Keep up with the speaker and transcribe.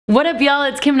What up, y'all?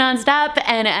 It's Kim Nonstop,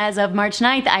 and as of March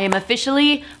 9th, I am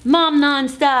officially Mom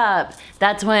Nonstop.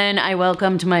 That's when I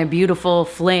welcomed my beautiful,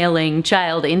 flailing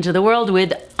child into the world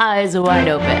with eyes wide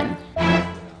open.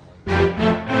 That's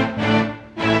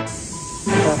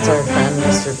our friend,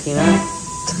 Mr. Peanut.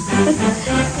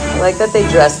 I like that they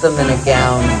dressed them in a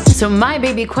gown. So my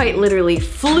baby quite literally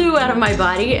flew out of my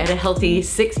body at a healthy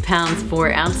 6 pounds,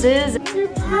 4 ounces. You're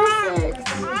perfect.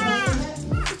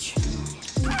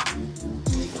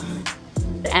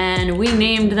 And we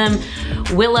named them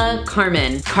Willa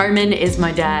Carmen. Carmen is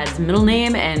my dad's middle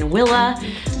name, and Willa,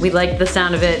 we liked the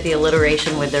sound of it, the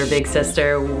alliteration with their big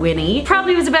sister, Winnie.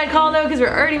 Probably was a bad call though, because we're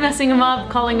already messing them up,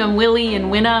 calling them Willie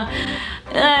and Winna.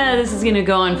 This is gonna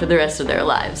go on for the rest of their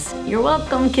lives. You're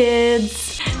welcome,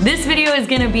 kids. This video is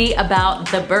gonna be about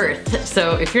the birth.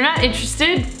 So if you're not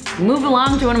interested, move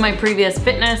along to one of my previous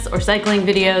fitness or cycling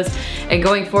videos, and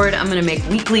going forward I'm gonna make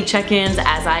weekly check-ins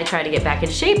as I try to get back in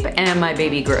shape and my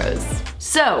baby grows.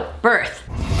 So, birth.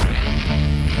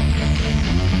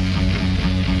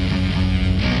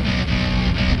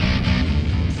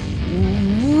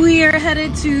 We are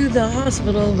headed to the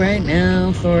hospital right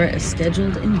now for a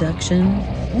scheduled induction.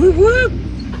 Whoop whoop!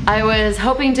 I was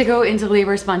hoping to go into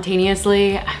labor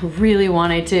spontaneously. I really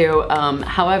wanted to.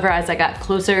 However, as I got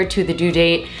closer to the due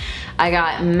date, I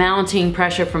got mounting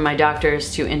pressure from my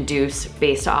doctors to induce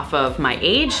based off of my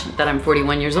age, that I'm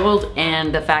 41 years old,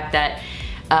 and the fact that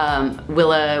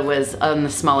Willa was on the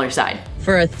smaller side.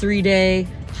 For a 3-day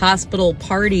hospital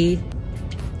party,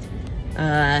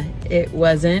 it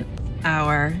wasn't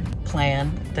our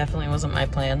plan. Definitely wasn't my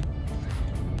plan.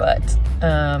 But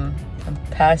I'm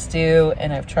past due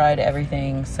and I've tried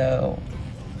everything, so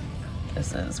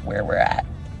this is where we're at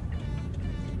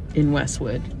in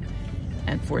Westwood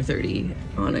at 4:30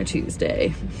 on a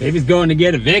Tuesday. Baby's going to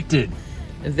get evicted.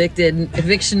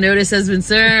 Eviction notice has been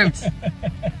served.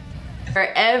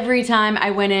 Every time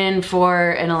I went in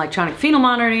for an electronic fetal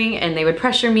monitoring and they would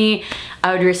pressure me,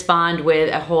 I would respond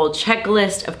with a whole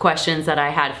checklist of questions that I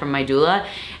had from my doula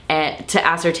to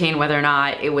ascertain whether or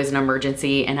not it was an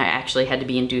emergency and I actually had to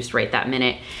be induced right that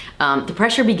minute. The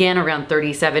pressure began around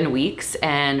 37 weeks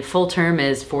and full term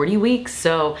is 40 weeks,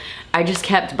 so I just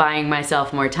kept buying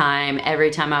myself more time.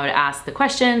 Every time I would ask the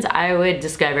questions, I would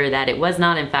discover that it was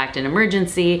not in fact an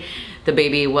emergency. The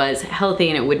baby was healthy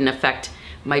and it wouldn't affect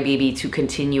my baby to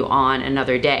continue on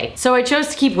another day. So I chose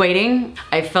to keep waiting.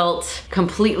 I felt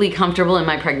completely comfortable in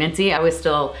my pregnancy. I was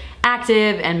still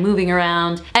active and moving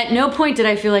around. At no point did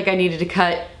I feel like I needed to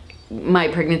cut my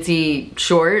pregnancy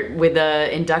short with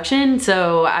the induction.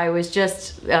 So I was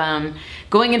just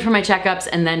going in for my checkups,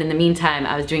 and then in the meantime,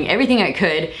 I was doing everything I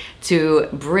could to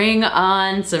bring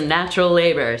on some natural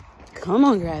labor. Come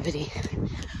on, gravity.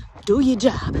 Do your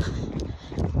job.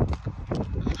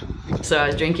 So I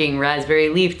was drinking raspberry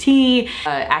leaf tea,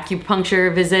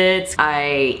 acupuncture visits.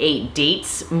 I ate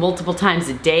dates multiple times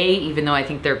a day, even though I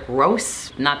think they're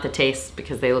gross. Not the taste,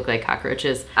 because they look like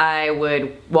cockroaches. I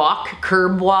would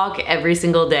curb walk every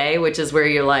single day, which is where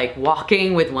you're like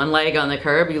walking with one leg on the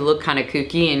curb. You look kind of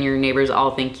kooky and your neighbors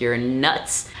all think you're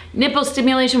nuts. Nipple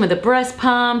stimulation with a breast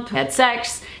pump, had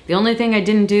sex. The only thing I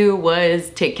didn't do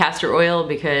was take castor oil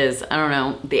because, I don't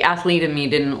know, the athlete in me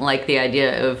didn't like the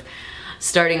idea of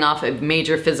starting off a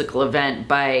major physical event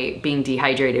by being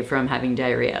dehydrated from having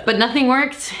diarrhea. But nothing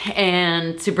worked,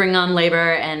 and to bring on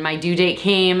labor, and my due date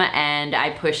came and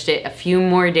I pushed it a few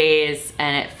more days,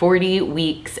 and at 40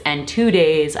 weeks and 2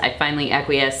 days, I finally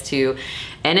acquiesced to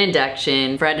an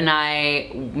induction. Fred and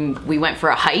I, we went for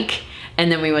a hike,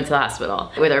 and then we went to the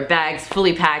hospital with our bags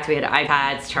fully packed. We had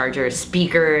iPads, chargers,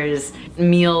 speakers,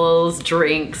 meals,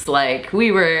 drinks. Like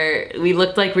we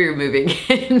looked like we were moving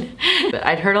in. But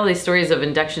I'd heard all these stories of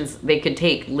inductions. They could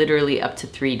take literally up to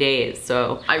 3 days.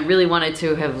 So I really wanted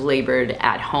to have labored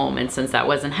at home. And since that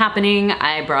wasn't happening,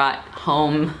 I brought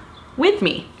home with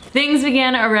me. Things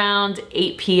began around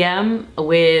 8 p.m.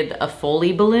 with a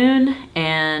Foley balloon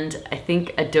and I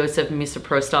think a dose of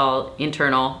misoprostol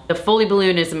internal. The Foley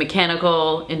balloon is a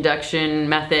mechanical induction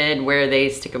method where they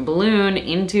stick a balloon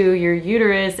into your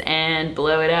uterus and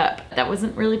blow it up. That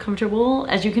wasn't really comfortable,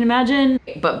 as you can imagine.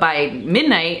 But by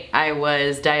midnight, I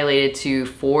was dilated to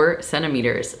 4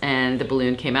 centimeters and the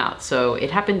balloon came out. So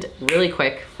it happened really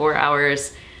quick, 4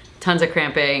 hours, tons of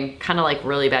cramping, kind of like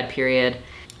really bad period.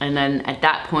 And then at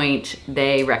that point,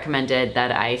 they recommended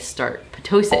that I start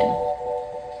Pitocin.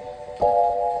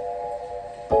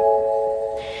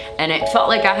 And it felt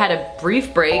like I had a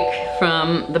brief break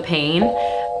from the pain.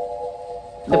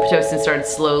 The Pitocin started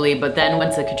slowly, but then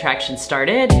once the contractions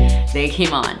started, they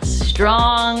came on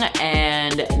strong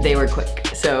and they were quick.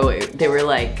 So they were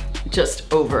like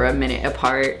just over a minute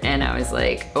apart, and I was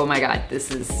like, oh my God,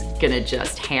 this is gonna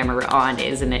just hammer on,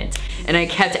 isn't it? And I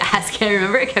kept asking, I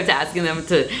remember I kept asking them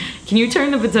to, can you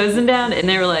turn the Pitocin down? And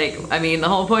they were like, I mean, the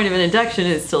whole point of an induction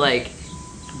is to like,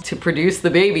 to produce the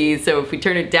baby, so if we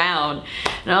turn it down,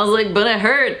 and I was like, but it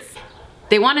hurts.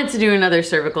 They wanted to do another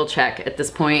cervical check at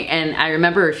this point, and I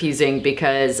remember refusing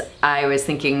because I was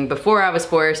thinking, before I was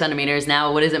 4 centimeters,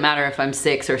 now what does it matter if I'm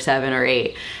 6 or 7 or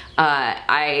 8?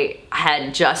 I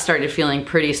had just started feeling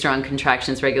pretty strong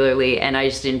contractions regularly, and I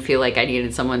just didn't feel like I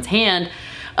needed someone's hand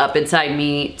up inside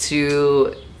me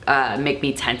to make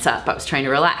me tense up. I was trying to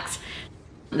relax.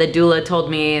 The doula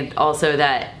told me also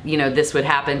that, you know, this would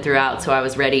happen throughout, so I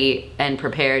was ready and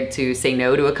prepared to say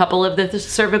no to a couple of the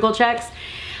cervical checks.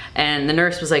 And the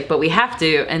nurse was like, but we have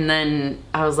to. And then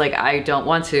I was like, I don't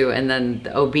want to. And then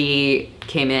the OB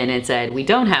came in and said, we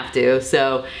don't have to.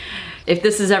 So if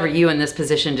this is ever you in this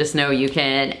position, just know you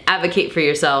can advocate for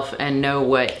yourself and know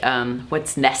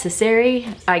what's necessary.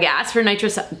 I asked for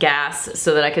nitrous gas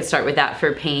so that I could start with that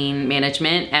for pain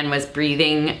management, and was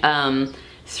breathing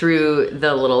through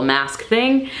the little mask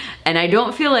thing. And I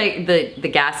don't feel like the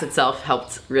gas itself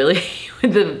helped really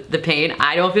with the pain.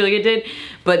 I don't feel like it did,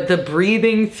 but the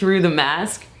breathing through the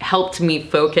mask helped me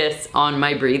focus on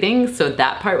my breathing, so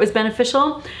that part was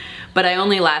beneficial. But I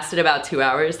only lasted about 2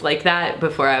 hours like that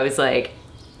before I was like,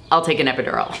 I'll take an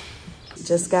epidural.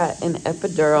 Just got an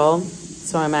epidural,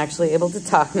 so I'm actually able to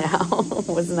talk now.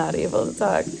 Was not able to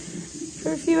talk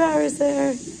for a few hours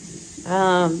there.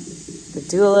 The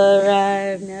doula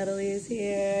arrived, Natalie is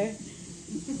here,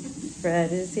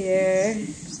 Fred is here.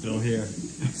 Still here.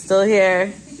 Still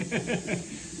here.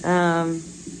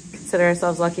 Consider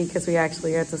ourselves lucky because we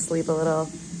actually got to sleep a little.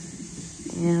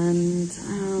 And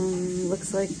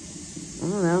looks like, I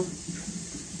don't know,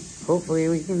 hopefully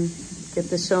we can get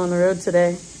this show on the road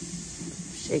today.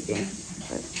 Shaking.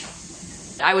 But.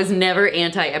 I was never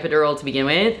anti-epidural to begin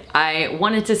with. I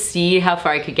wanted to see how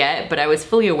far I could get, but I was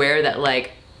fully aware that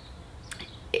like,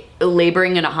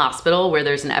 laboring in a hospital where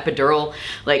there's an epidural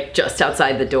like just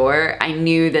outside the door, I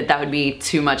knew that that would be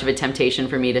too much of a temptation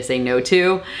for me to say no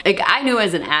to. Like, I knew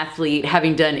as an athlete,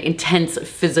 having done intense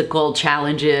physical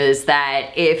challenges,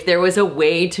 that if there was a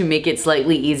way to make it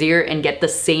slightly easier and get the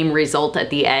same result at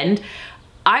the end,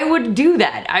 I would do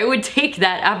that. I would take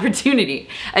that opportunity.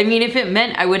 I mean, if it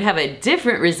meant I would have a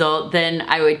different result, then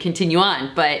I would continue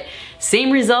on. But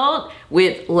same result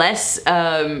with less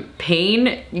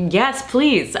pain, yes,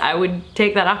 please, I would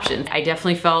take that option. I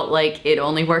definitely felt like it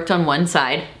only worked on one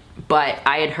side, but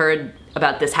I had heard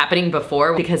about this happening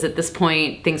before because at this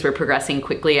point, things were progressing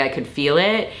quickly. I could feel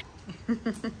it.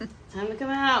 Time to come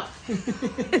out.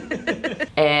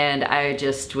 And I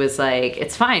just was like,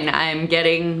 it's fine. I'm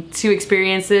getting 2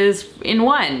 experiences in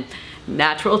one.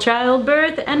 Natural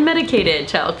childbirth and medicated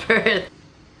childbirth.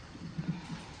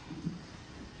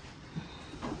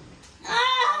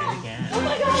 Oh my god! Oh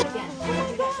my god!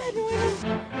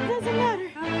 It doesn't matter.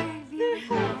 They're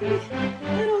happy.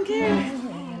 I don't care.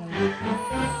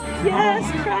 Yes,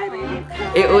 cry baby.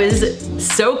 Cry. It was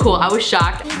so cool. I was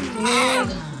shocked.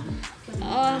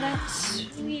 Oh, that's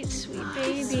sweet, sweet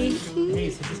baby. Hey,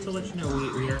 so just to let you know,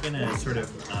 we are gonna sort of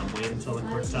wait until the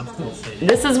cord stops. We'll say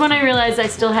This is when I realized I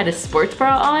still had a sports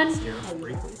bra on. sterile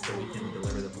briefly so we can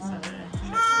deliver the placenta.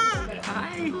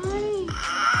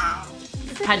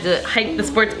 Had to hike the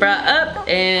sports bra up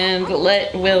and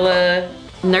let Willa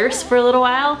nurse for a little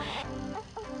while.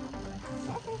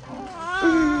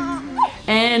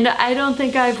 And I don't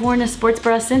think I've worn a sports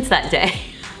bra since that day.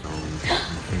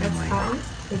 That's cotton,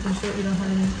 making sure we don't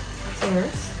have any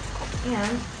tears.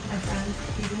 And, my friend,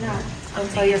 you do not.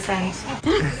 Don't tell your friends.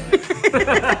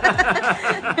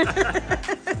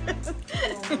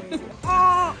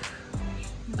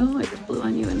 Oh, I just blew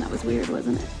on you and that was weird,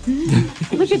 wasn't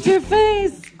it? Look at your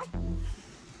face!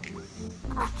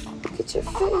 Look at your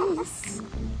face.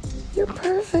 You're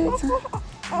perfect.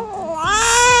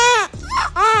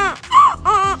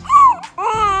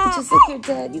 Just like your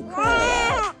dad, you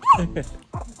cry a lot.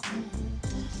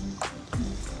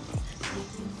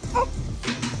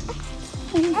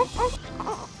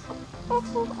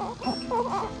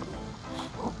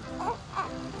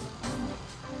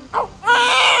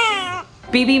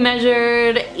 BB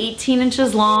measured 18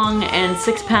 inches long and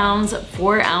 6 pounds,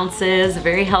 4 ounces,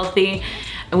 very healthy.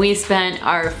 And we spent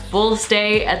our full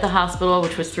stay at the hospital,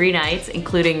 which was 3 nights,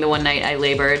 including the one night I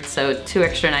labored, so 2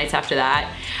 extra nights after that.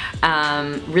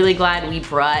 Really glad we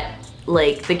brought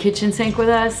like the kitchen sink with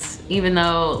us, even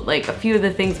though like a few of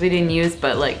the things we didn't use,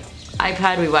 but like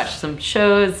iPad, we watched some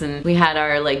shows and we had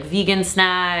our like vegan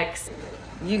snacks.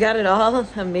 You got it all?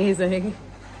 Amazing.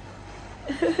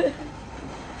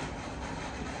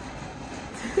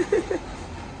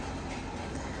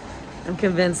 I'm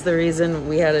convinced the reason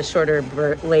we had a shorter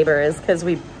labor is because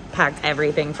we packed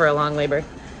everything for a long labor.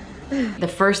 The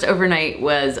first overnight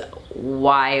was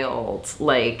wild.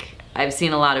 Like, I've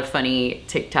seen a lot of funny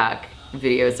TikTok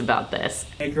videos about this.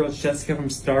 Hey girl, it's Jessica from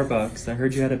Starbucks. I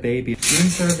heard you had a baby. Room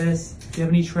service. Do you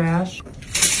have any trash?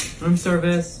 Room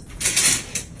service.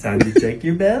 Time to check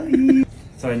your belly.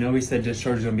 So I know we said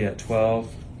discharge is gonna be at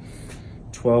 12.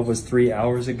 12 was 3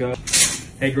 hours ago.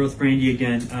 Hey girl, it's Brandy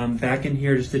again. Back in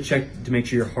here just to check to make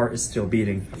sure your heart is still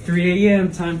beating. 3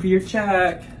 a.m. time for your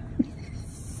check.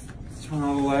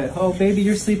 Oh, what? Oh baby,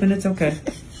 you're sleeping, it's okay.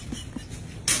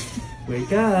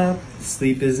 Wake up.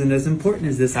 Sleep isn't as important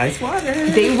as this ice water.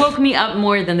 They woke me up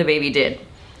more than the baby did.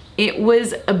 It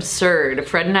was absurd.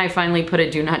 Fred and I finally put a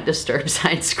do not disturb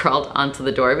sign scrawled onto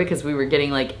the door because we were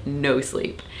getting like no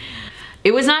sleep.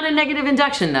 It was not a negative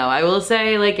induction though. I will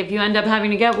say, like, if you end up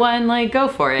having to get one, like, go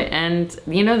for it. And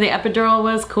you know, the epidural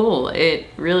was cool. It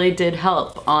really did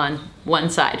help on one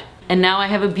side. And now I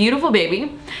have a beautiful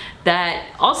baby that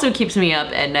also keeps me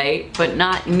up at night, but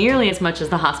not nearly as much as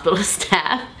the hospital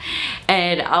staff.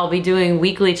 And I'll be doing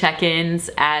weekly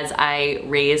check-ins as I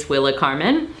raise Willa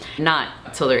Carmen. Not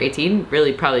until they're 18,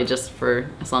 really probably just for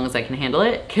as long as I can handle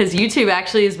it. Because YouTube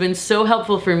actually has been so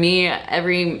helpful for me.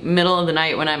 Every middle of the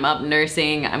night when I'm up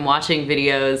nursing, I'm watching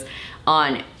videos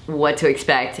on what to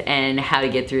expect and how to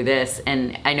get through this.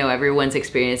 And I know everyone's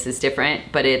experience is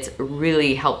different, but it's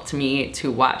really helped me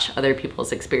to watch other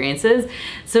people's experiences.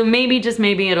 So maybe, just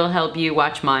maybe, it'll help you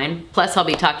watch mine. Plus I'll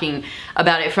be talking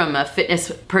about it from a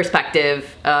fitness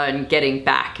perspective and getting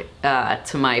back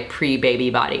to my pre-baby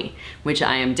body, which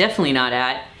I am definitely not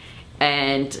at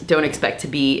and don't expect to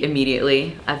be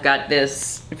immediately. I've got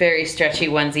this very stretchy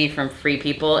onesie from Free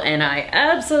People and I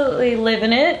absolutely live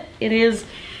in it. It is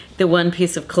the one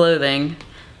piece of clothing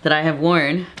that I have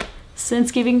worn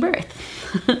since giving birth.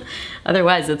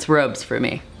 Otherwise, it's robes for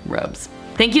me, robes.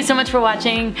 Thank you so much for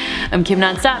watching. I'm Kim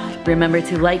Nonstop. Remember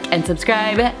to like and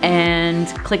subscribe and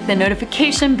click the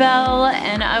notification bell,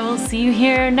 and I will see you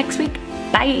here next week.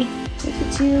 Bye. Look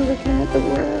at you looking at the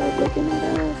world, looking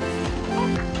at us.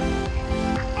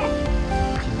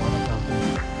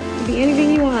 Be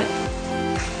anything you want.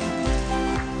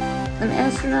 An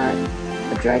astronaut,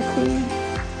 a dry clean,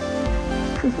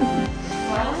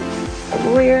 a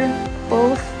lawyer,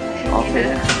 both, all three.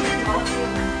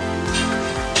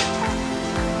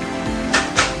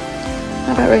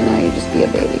 How about right now you just be a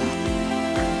baby?